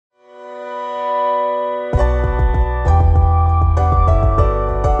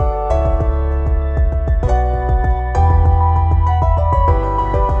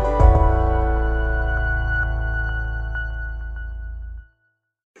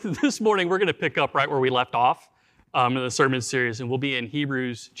This morning, we're going to pick up right where we left off in the sermon series, and we'll be in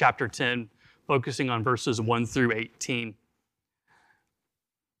Hebrews chapter 10, focusing on verses 1 through 18.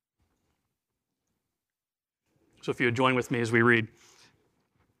 So if you would join with me as we read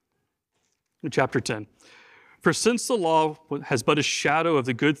chapter 10. For since the law has but a shadow of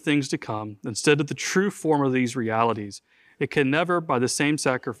the good things to come, instead of the true form of these realities, it can never, by the same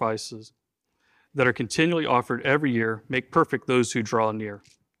sacrifices that are continually offered every year, make perfect those who draw near.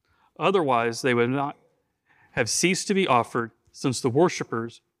 Otherwise, they would not have ceased to be offered, since the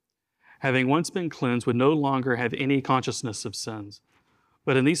worshippers, having once been cleansed, would no longer have any consciousness of sins.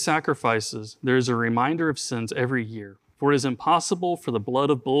 But in these sacrifices, there is a reminder of sins every year, for it is impossible for the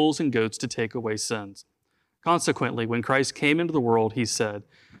blood of bulls and goats to take away sins. Consequently, when Christ came into the world, he said,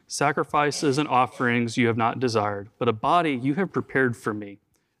 "Sacrifices and offerings you have not desired, but a body you have prepared for me.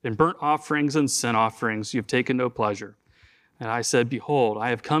 In burnt offerings and sin offerings you have taken no pleasure. And I said, Behold, I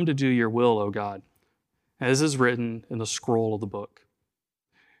have come to do your will, O God, as is written in the scroll of the book."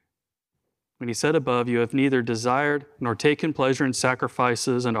 When he said above, "You have neither desired nor taken pleasure in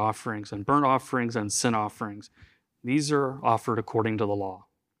sacrifices and offerings, and burnt offerings and sin offerings. These are offered according to the law."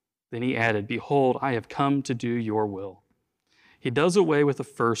 Then he added, "Behold, I have come to do your will." He does away with the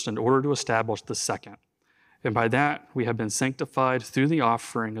first in order to establish the second. And by that we have been sanctified through the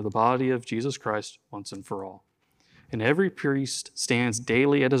offering of the body of Jesus Christ once and for all. And every priest stands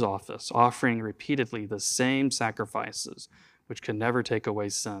daily at his office, offering repeatedly the same sacrifices, which can never take away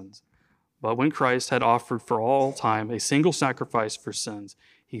sins. But when Christ had offered for all time a single sacrifice for sins,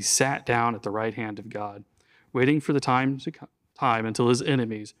 he sat down at the right hand of God, waiting for the time until his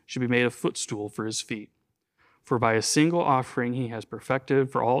enemies should be made a footstool for his feet. For by a single offering he has perfected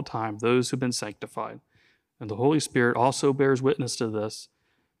for all time those who have been sanctified. And the Holy Spirit also bears witness to this.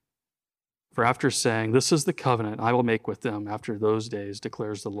 For after saying, "This is the covenant I will make with them after those days,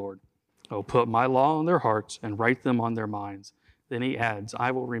 declares the Lord. I will put my law on their hearts and write them on their minds." Then he adds,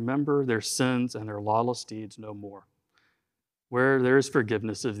 "I will remember their sins and their lawless deeds no more. Where there is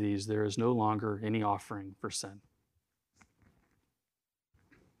forgiveness of these, there is no longer any offering for sin."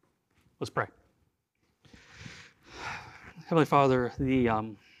 Let's pray. Heavenly Father, we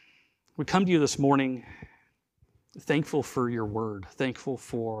come to you this morning thankful for your word, thankful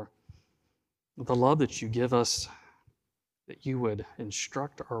for the love that you give us, that you would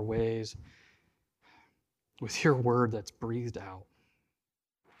instruct our ways with your word that's breathed out.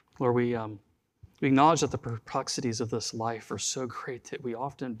 Lord, we acknowledge that the perplexities of this life are so great that we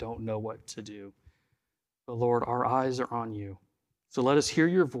often don't know what to do. But Lord, our eyes are on you. So let us hear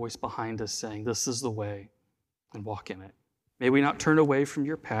your voice behind us saying, "This is the way," and walk in it. May we not turn away from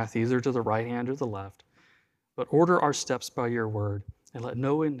your path, either to the right hand or the left, but order our steps by your word, and let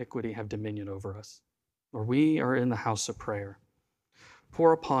no iniquity have dominion over us. For we are in the house of prayer.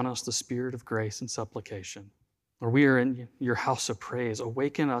 Pour upon us the spirit of grace and supplication. Or we are in your house of praise.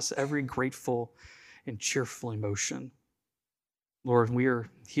 Awaken us every grateful and cheerful emotion. Lord, we are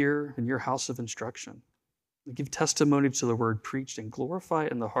here in your house of instruction. We give testimony to the word preached and glorify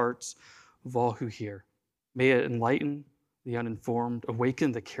it in the hearts of all who hear. May it enlighten the uninformed,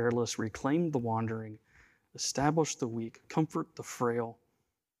 awaken the careless, reclaim the wandering, establish the weak, comfort the frail,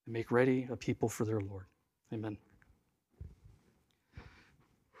 and make ready a people for their Lord. Amen.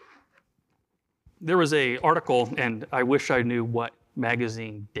 There was an article, and I wish I knew what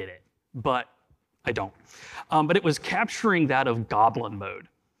magazine did it, but I don't. But it was capturing that of goblin mode.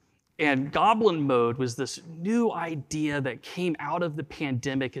 And goblin mode was this new idea that came out of the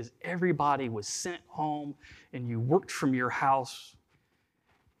pandemic as everybody was sent home and you worked from your house.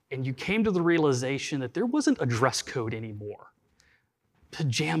 And you came to the realization that there wasn't a dress code anymore.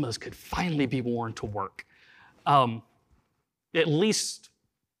 Pajamas could finally be worn to work, at least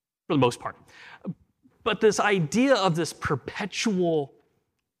for the most part. But this idea of this perpetual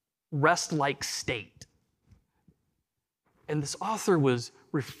rest-like state. And this author was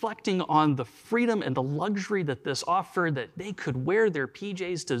reflecting on the freedom and the luxury that this offered, that they could wear their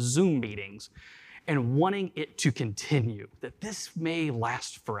PJs to Zoom meetings, and wanting it to continue, that this may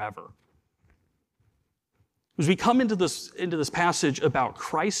last forever. As we come into this passage about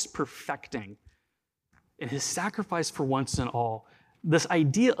Christ perfecting and his sacrifice for once and all, this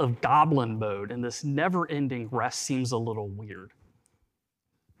idea of goblin mode and this never-ending rest seems a little weird.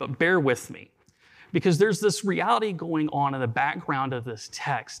 But bear with me, because there's this reality going on in the background of this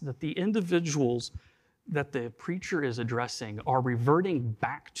text that the individuals that the preacher is addressing are reverting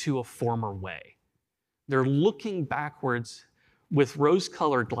back to a former way. They're looking backwards with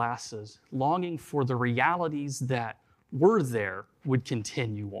rose-colored glasses, longing for the realities that were there would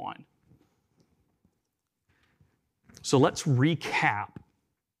continue on. So let's recap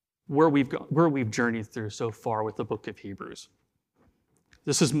where we've journeyed through so far with the book of Hebrews.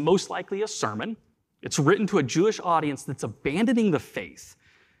 This is most likely a sermon. It's written to a Jewish audience that's abandoning the faith,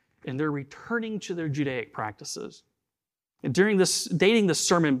 and they're returning to their Judaic practices. And dating this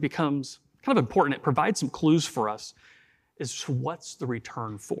sermon becomes kind of important. It provides some clues for us as to what's the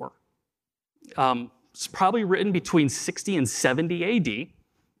return for. It's probably written between 60 and 70 AD.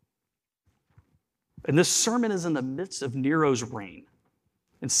 And this sermon is in the midst of Nero's reign.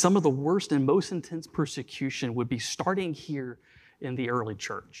 And some of the worst and most intense persecution would be starting here in the early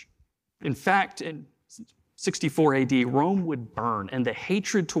church. In fact, in 64 AD, Rome would burn, and the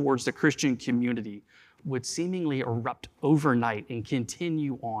hatred towards the Christian community would seemingly erupt overnight and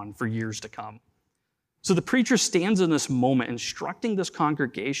continue on for years to come. So the preacher stands in this moment instructing this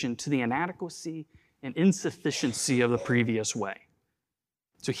congregation to the inadequacy and insufficiency of the previous way.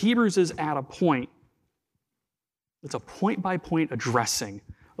 So Hebrews is at a point, it's a point-by-point addressing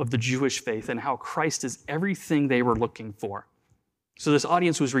of the Jewish faith and how Christ is everything they were looking for. So this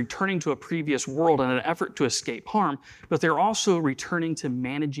audience was returning to a previous world in an effort to escape harm, but they're also returning to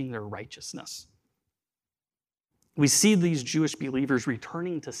managing their righteousness. We see these Jewish believers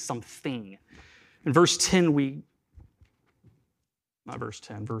returning to something. In verse 1, it's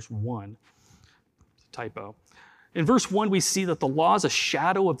a typo. In verse 1, we see that the law is a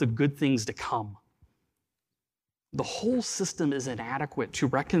shadow of the good things to come. The whole system is inadequate to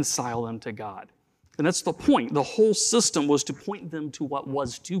reconcile them to God. And that's the point. The whole system was to point them to what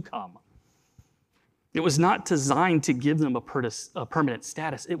was to come. It was not designed to give them a permanent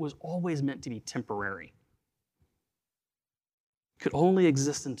status. It was always meant to be temporary. It could only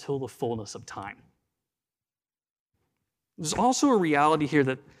exist until the fullness of time. There's also a reality here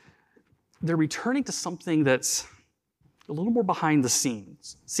that they're returning to something that's a little more behind the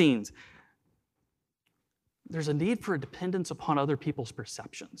scenes. There's a need for a dependence upon other people's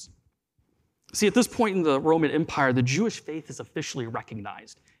perceptions. See, at this point in the Roman Empire, the Jewish faith is officially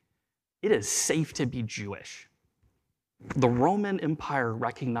recognized. It is safe to be Jewish. The Roman Empire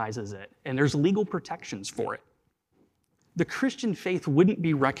recognizes it, and there's legal protections for it. The Christian faith wouldn't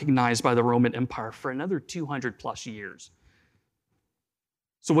be recognized by the Roman Empire for another 200 plus years.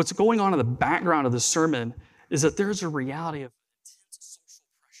 So what's going on in the background of the sermon is that there's a reality of intense social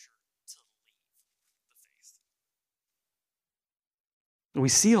pressure to leave the faith. We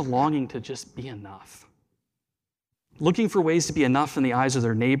see a longing to just be enough. Looking for ways to be enough in the eyes of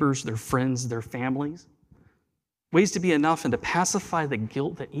their neighbors, their friends, their families. Ways to be enough and to pacify the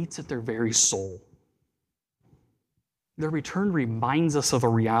guilt that eats at their very soul. Their return reminds us of a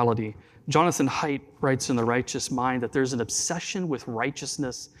reality. Jonathan Haidt writes in The Righteous Mind that there's an obsession with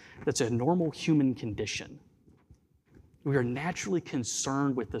righteousness that's a normal human condition. We are naturally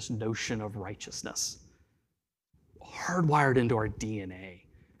concerned with this notion of righteousness, hardwired into our DNA.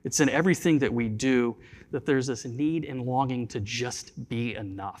 It's in everything that we do that there's this need and longing to just be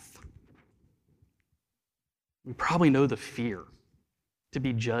enough. We probably know the fear to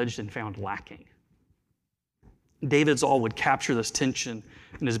be judged and found lacking. David Zoll would capture this tension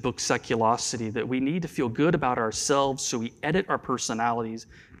in his book Seculosity, that we need to feel good about ourselves, so we edit our personalities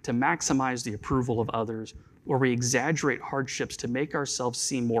to maximize the approval of others, or we exaggerate hardships to make ourselves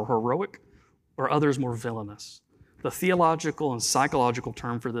seem more heroic or others more villainous. The theological and psychological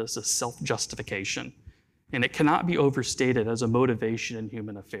term for this is self-justification, and it cannot be overstated as a motivation in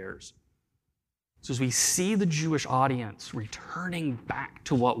human affairs. So as we see the Jewish audience returning back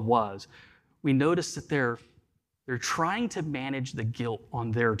to what was, we notice that they're trying to manage the guilt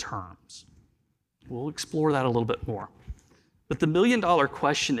on their terms. We'll explore that a little bit more. But the million-dollar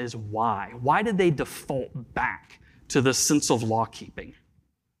question is why? Why did they default back to this sense of law-keeping?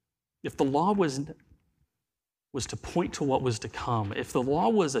 If the law was to point to what was to come, if the law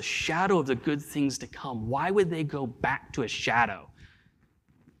was a shadow of the good things to come, why would they go back to a shadow?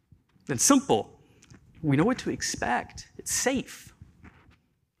 It's simple. We know what to expect. It's safe.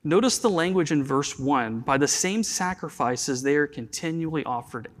 Notice the language in verse 1. By the same sacrifices, they are continually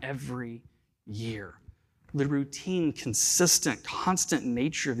offered every year. The routine, consistent, constant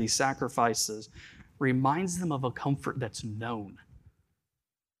nature of these sacrifices reminds them of a comfort that's known.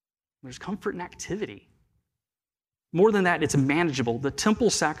 There's comfort in activity. More than that, it's manageable. The temple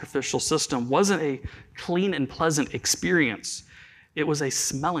sacrificial system wasn't a clean and pleasant experience. It was a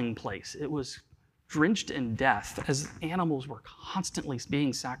smelling place. It was drenched in death as animals were constantly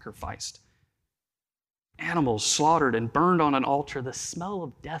being sacrificed. Animals slaughtered and burned on an altar, the smell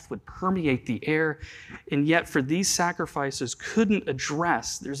of death would permeate the air, and yet for these sacrifices couldn't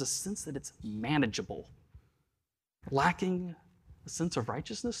address, there's a sense that it's manageable. Lacking a sense of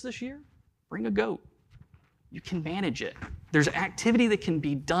righteousness this year? Bring a goat. you can manage it. There's activity that can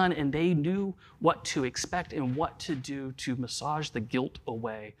be done, and they knew what to expect and what to do to massage the guilt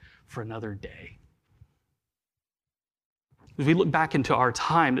away for another day. As we look back into our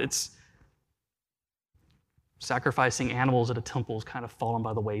time, it's sacrificing animals at a temple has kind of fallen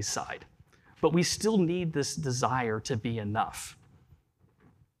by the wayside. But we still need this desire to be enough.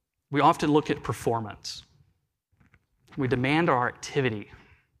 We often look at performance. We demand our activity.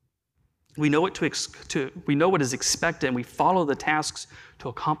 We know what is expected, and we follow the tasks to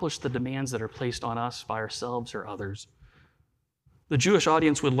accomplish the demands that are placed on us by ourselves or others. The Jewish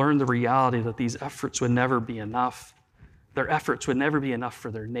audience would learn the reality that these efforts would never be enough. Their efforts would never be enough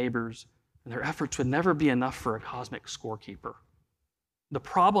for their neighbors, and their efforts would never be enough for a cosmic scorekeeper. The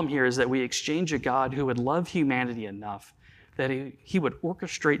problem here is that we exchange a God who would love humanity enough that he would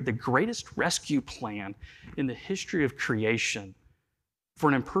orchestrate the greatest rescue plan in the history of creation for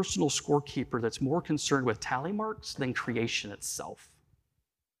an impersonal scorekeeper that's more concerned with tally marks than creation itself.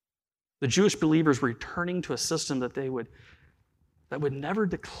 The Jewish believers were returning to a system that would never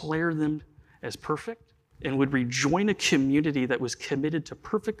declare them as perfect and would rejoin a community that was committed to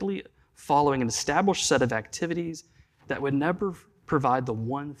perfectly following an established set of activities that would never provide the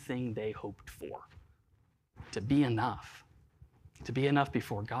one thing they hoped for: to be enough. To be enough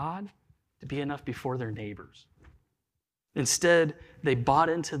before God, to be enough before their neighbors. Instead, they bought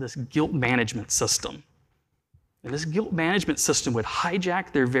into this guilt management system. And this guilt management system would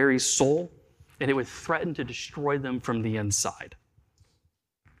hijack their very soul, and it would threaten to destroy them from the inside.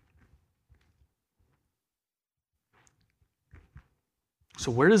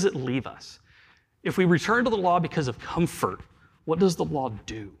 So where does it leave us? If we return to the law because of comfort, what does the law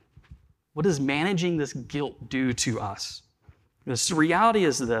do? What does managing this guilt do to us? The reality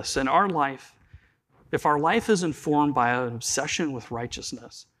is this: in our life, if our life is informed by an obsession with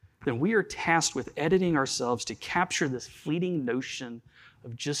righteousness, then we are tasked with editing ourselves to capture this fleeting notion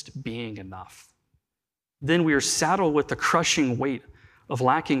of just being enough. Then we are saddled with the crushing weight of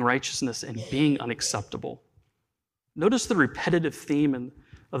lacking righteousness and being unacceptable. Notice the repetitive theme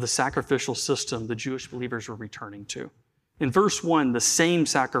of the sacrificial system the Jewish believers were returning to. In verse 1, the same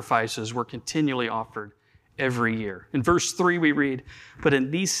sacrifices were continually offered every year. In verse 3, we read, "But in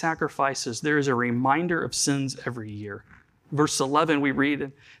these sacrifices, there is a reminder of sins every year." Verse 11, we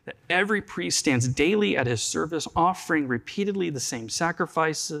read that every priest stands daily at his service, offering repeatedly the same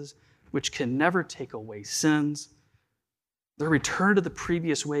sacrifices, which can never take away sins. Their return to the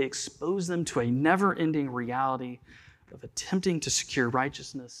previous way exposed them to a never-ending reality of attempting to secure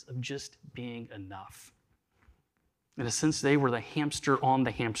righteousness, of just being enough. In a sense, they were the hamster on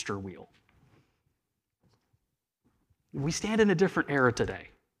the hamster wheel. We stand in a different era today.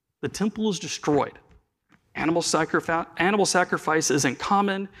 The temple is destroyed. Animal sacrifice isn't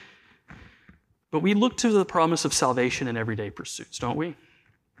common, but we look to the promise of salvation in everyday pursuits, don't we?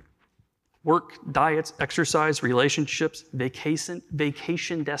 Work, diets, exercise, relationships,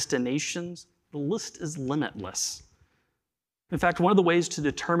 vacation destinations, the list is limitless. In fact, one of the ways to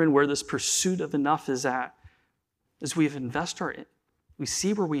determine where this pursuit of enough is at is we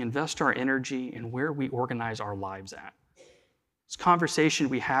see where we invest our energy and where we organize our lives at. This conversation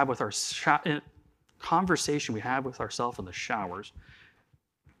we have with ourselves in the showers,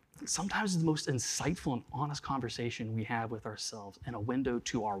 sometimes the most insightful and honest conversation we have with ourselves and a window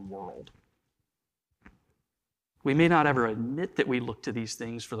to our world. We may not ever admit that we look to these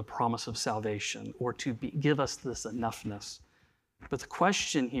things for the promise of salvation or to give us this enoughness. But the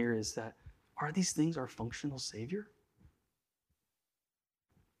question here is that, are these things our functional Savior?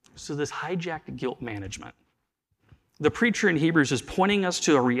 So this hijacked guilt management. The preacher in Hebrews is pointing us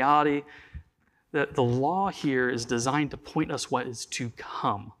to a reality that the law here is designed to point us what is to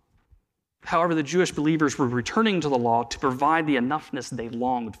come. However, the Jewish believers were returning to the law to provide the enoughness they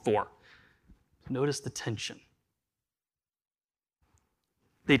longed for. Notice the tension.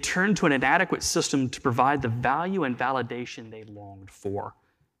 They turned to an inadequate system to provide the value and validation they longed for.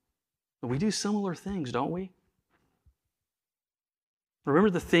 And we do similar things, don't we?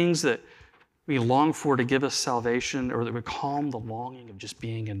 Remember the things that we long for to give us salvation, or that would calm the longing of just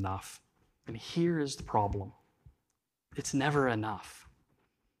being enough. And here is the problem. It's never enough.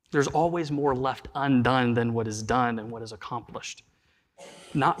 There's always more left undone than what is done and what is accomplished.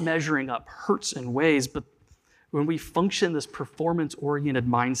 Not measuring up hurts in ways, but when we function this performance-oriented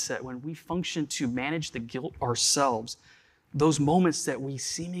mindset, when we function to manage the guilt ourselves, those moments that we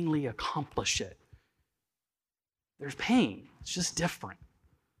seemingly accomplish it, there's pain. It's just different.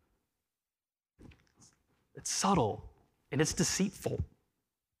 It's subtle and it's deceitful.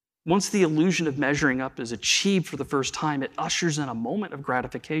 Once the illusion of measuring up is achieved for the first time, it ushers in a moment of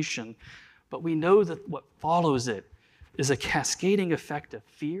gratification, But we know that what follows it is a cascading effect of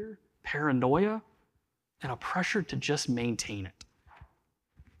fear, paranoia, and a pressure to just maintain it.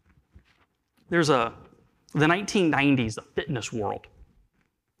 The 1990s, the fitness world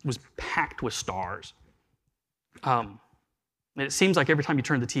was packed with stars. And it seems like every time you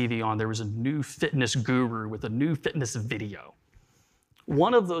turn the TV on, there was a new fitness guru with a new fitness video.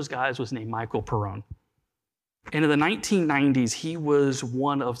 One of those guys was named Michael Perrone. And in the 1990s, he was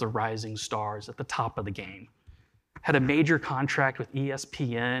one of the rising stars at the top of the game. Had a major contract with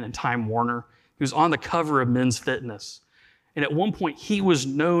ESPN and Time Warner. He was on the cover of Men's Fitness. And at one point, he was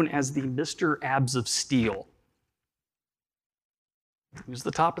known as the Mr. Abs of Steel. He was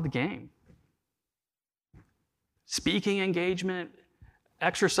the top of the game. Speaking engagement,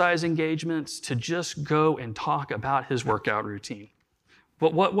 exercise engagements, to just go and talk about his workout routine.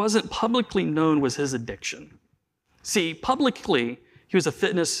 But what wasn't publicly known was his addiction. See, publicly, he was a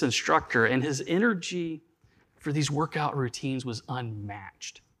fitness instructor, and his energy for these workout routines was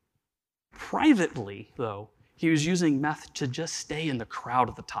unmatched. Privately, though, he was using meth to just stay in the crowd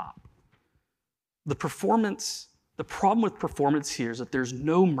at the top. The problem with performance here is that there's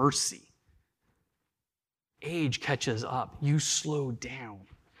no mercy. Age catches up. You slow down.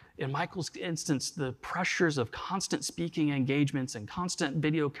 In Michael's instance, the pressures of constant speaking engagements and constant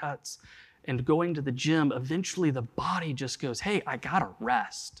video cuts and going to the gym, eventually the body just goes, hey, I gotta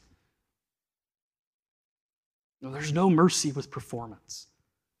rest. No, there's no mercy with performance.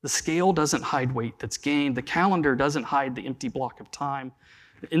 The scale doesn't hide weight that's gained. The calendar doesn't hide the empty block of time.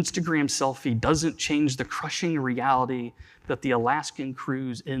 The Instagram selfie doesn't change the crushing reality that the Alaskan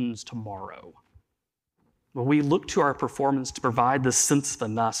cruise ends tomorrow. When we look to our performance to provide this sense of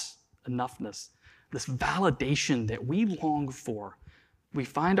enoughness, this validation that we long for, we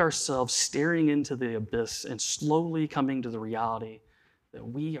find ourselves staring into the abyss and slowly coming to the reality that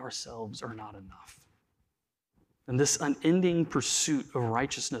we ourselves are not enough. And this unending pursuit of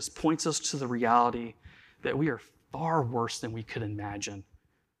righteousness points us to the reality that we are far worse than we could imagine.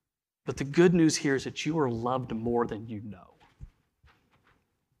 But the good news here is that you are loved more than you know.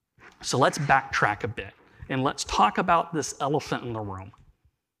 So let's backtrack a bit and let's talk about this elephant in the room.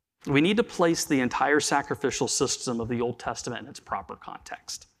 We need to place the entire sacrificial system of the Old Testament in its proper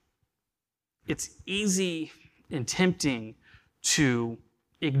context. It's easy and tempting to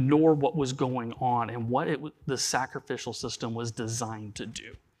ignore what was going on and what the sacrificial system was designed to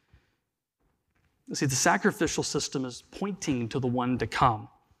do. See, the sacrificial system is pointing to the one to come.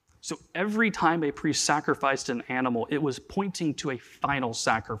 So every time a priest sacrificed an animal, it was pointing to a final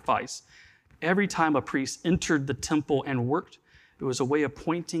sacrifice. Every time a priest entered the temple and worked, it was a way of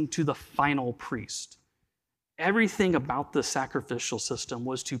pointing to the final priest. Everything about the sacrificial system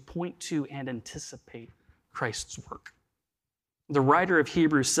was to point to and anticipate Christ's work. The writer of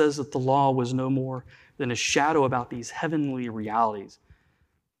Hebrews says that the law was no more than a shadow about these heavenly realities.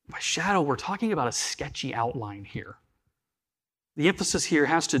 By shadow, we're talking about a sketchy outline here. The emphasis here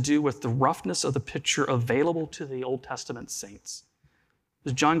has to do with the roughness of the picture available to the Old Testament saints.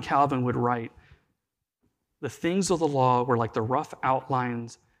 As John Calvin would write, the things of the law were like the rough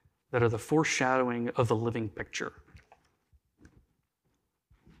outlines that are the foreshadowing of the living picture.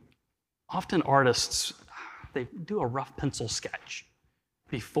 Often artists, they do a rough pencil sketch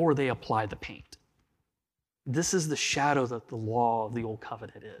before they apply the paint. This is the shadow that the law of the Old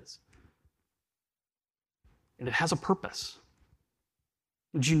Covenant is. And it has a purpose.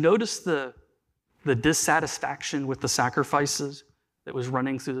 Did you notice the dissatisfaction with the sacrifices that was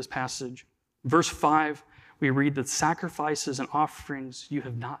running through this passage? Verse 5, we read that sacrifices and offerings you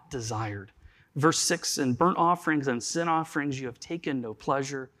have not desired. Verse 6, in burnt offerings and sin offerings you have taken no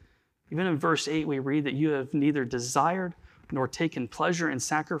pleasure. Even in verse 8, we read that you have neither desired nor taken pleasure in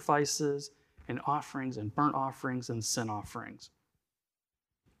sacrifices and offerings and burnt offerings and sin offerings.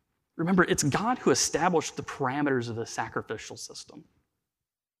 Remember, it's God who established the parameters of the sacrificial system.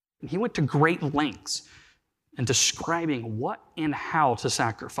 And he went to great lengths in describing what and how to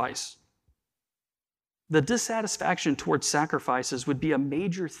sacrifice. The dissatisfaction towards sacrifices would be a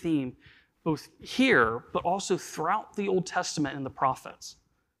major theme both here, but also throughout the Old Testament and the prophets.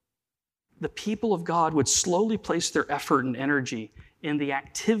 The people of God would slowly place their effort and energy in the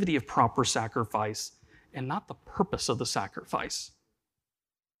activity of proper sacrifice and not the purpose of the sacrifice.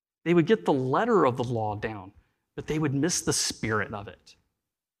 They would get the letter of the law down, but they would miss the spirit of it.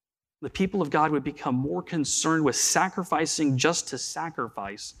 The people of God would become more concerned with sacrificing just to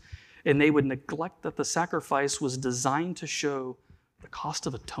sacrifice, and they would neglect that the sacrifice was designed to show the cost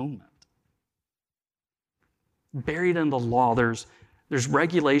of atonement. Buried in the law, there's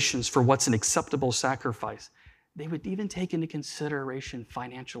regulations for what's an acceptable sacrifice. They would even take into consideration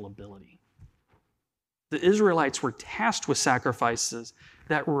financial ability. The Israelites were tasked with sacrifices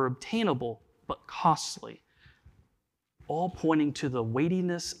that were obtainable but costly, all pointing to the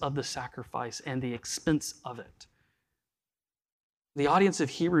weightiness of the sacrifice and the expense of it. The audience of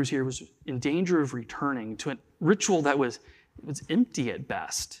Hebrews here was in danger of returning to a ritual that was empty at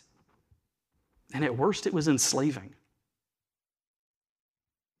best, and at worst it was enslaving.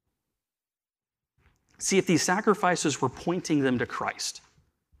 See, if these sacrifices were pointing them to Christ,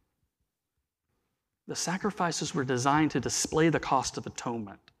 the sacrifices were designed to display the cost of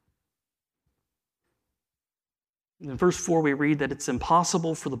atonement. In verse 4, we read that it's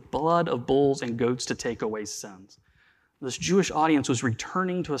impossible for the blood of bulls and goats to take away sins. This Jewish audience was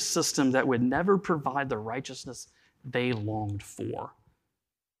returning to a system that would never provide the righteousness they longed for.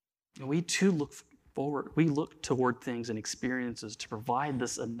 And we too look toward things and experiences to provide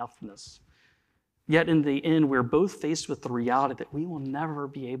this enoughness. Yet in the end, we're both faced with the reality that we will never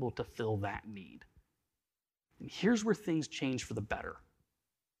be able to fill that need. And here's where things change for the better.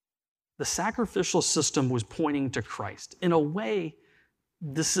 The sacrificial system was pointing to Christ. In a way,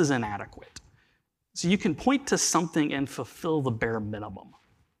 this is inadequate. So you can point to something and fulfill the bare minimum.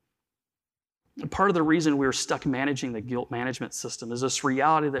 And part of the reason we're stuck managing the guilt management system is this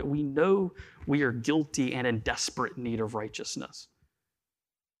reality that we know we are guilty and in desperate need of righteousness.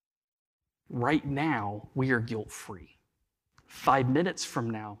 Right now, we are guilt-free. 5 minutes from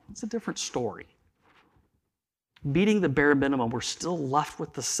now, it's a different story. Meeting the bare minimum, we're still left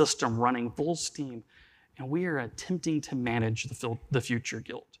with the system running full steam, and we are attempting to manage the future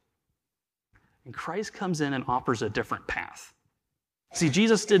guilt. And Christ comes in and offers a different path. See,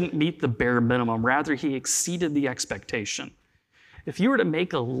 Jesus didn't meet the bare minimum. Rather, he exceeded the expectation. If you were to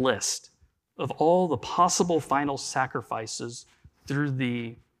make a list of all the possible final sacrifices through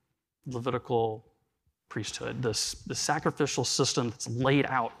the Levitical priesthood, the sacrificial system that's laid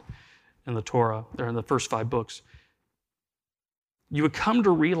out in the Torah, or in the first 5 books, you would come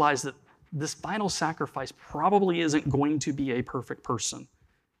to realize that this final sacrifice probably isn't going to be a perfect person.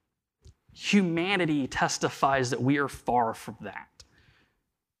 Humanity testifies that we are far from that.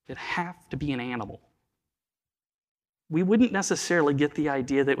 It'd have to be an animal. We wouldn't necessarily get the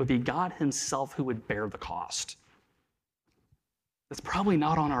idea that it would be God himself who would bear the cost. That's probably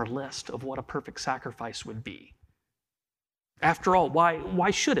not on our list of what a perfect sacrifice would be. After all,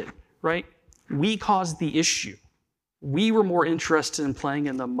 why should it, right? We caused the issue. We were more interested in playing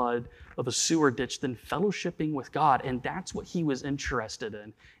in the mud of a sewer ditch than fellowshipping with God, and that's what he was interested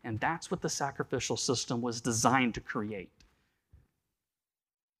in, and that's what the sacrificial system was designed to create.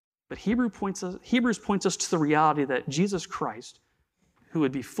 But Hebrews points us to the reality that Jesus Christ, who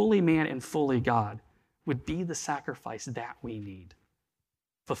would be fully man and fully God, would be the sacrifice that we need,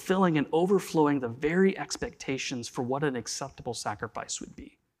 fulfilling and overflowing the very expectations for what an acceptable sacrifice would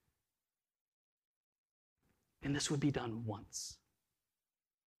be. And this would be done once.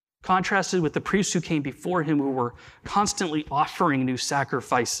 Contrasted with the priests who came before him, who were constantly offering new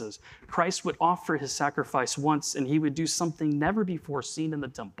sacrifices, Christ would offer his sacrifice once, and he would do something never before seen in the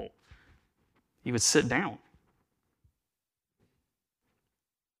temple. He would sit down.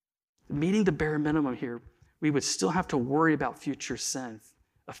 Meeting the bare minimum here, we would still have to worry about future sin,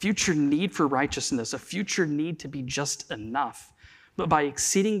 a future need for righteousness, a future need to be just enough. But by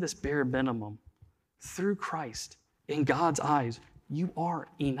exceeding this bare minimum, through Christ, in God's eyes, you are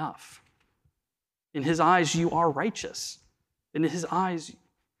enough. In his eyes, you are righteous. In his eyes,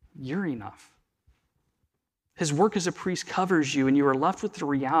 you're enough. His work as a priest covers you, and you are left with the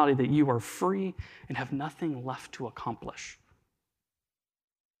reality that you are free and have nothing left to accomplish.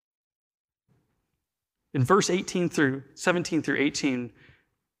 In verse 17 through 18,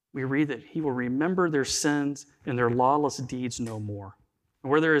 we read that he will remember their sins and their lawless deeds no more. And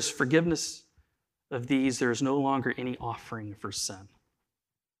where there is forgiveness of these, there is no longer any offering for sin.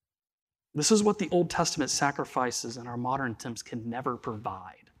 This is what the Old Testament sacrifices and our modern attempts can never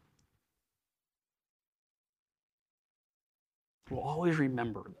provide. We'll always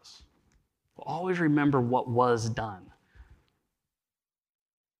remember this. We'll always remember what was done.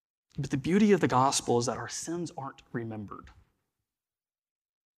 But the beauty of the gospel is that our sins aren't remembered.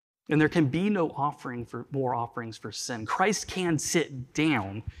 And there can be no more offerings for sin. Christ can sit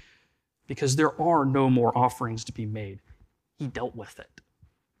down because there are no more offerings to be made. He dealt with it.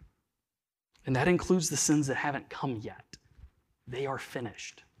 And that includes the sins that haven't come yet. They are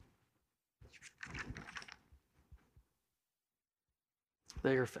finished.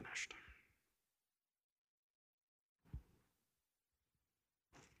 They are finished.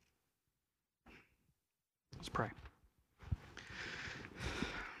 Let's pray.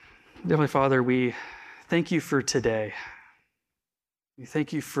 Heavenly Father, we thank you for today. We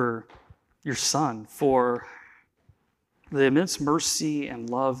thank you for your Son, for the immense mercy and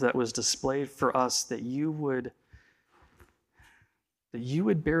love that was displayed for us, that you would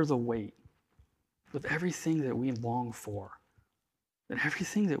bear the weight with everything that we long for and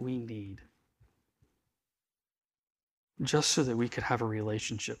everything that we need, just so that we could have a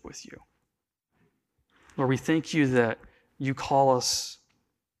relationship with you. Lord, we thank you that you call us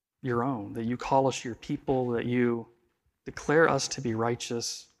your own, that you call us your people, that you declare us to be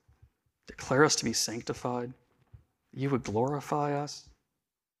righteous, declare us to be sanctified, that you would glorify us,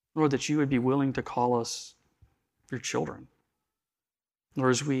 Lord, that you would be willing to call us your children.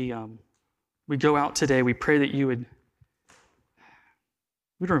 Lord, as we go out today, we pray that you would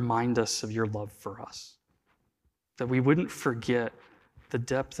remind us of your love for us, that we wouldn't forget the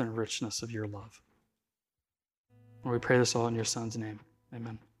depth and richness of your love. Lord, we pray this all in your Son's name.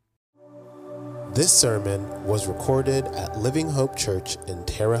 Amen. This sermon was recorded at Living Hope Church in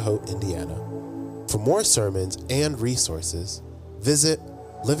Terre Haute, Indiana. For more sermons and resources, visit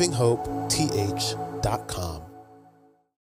livinghopeth.com.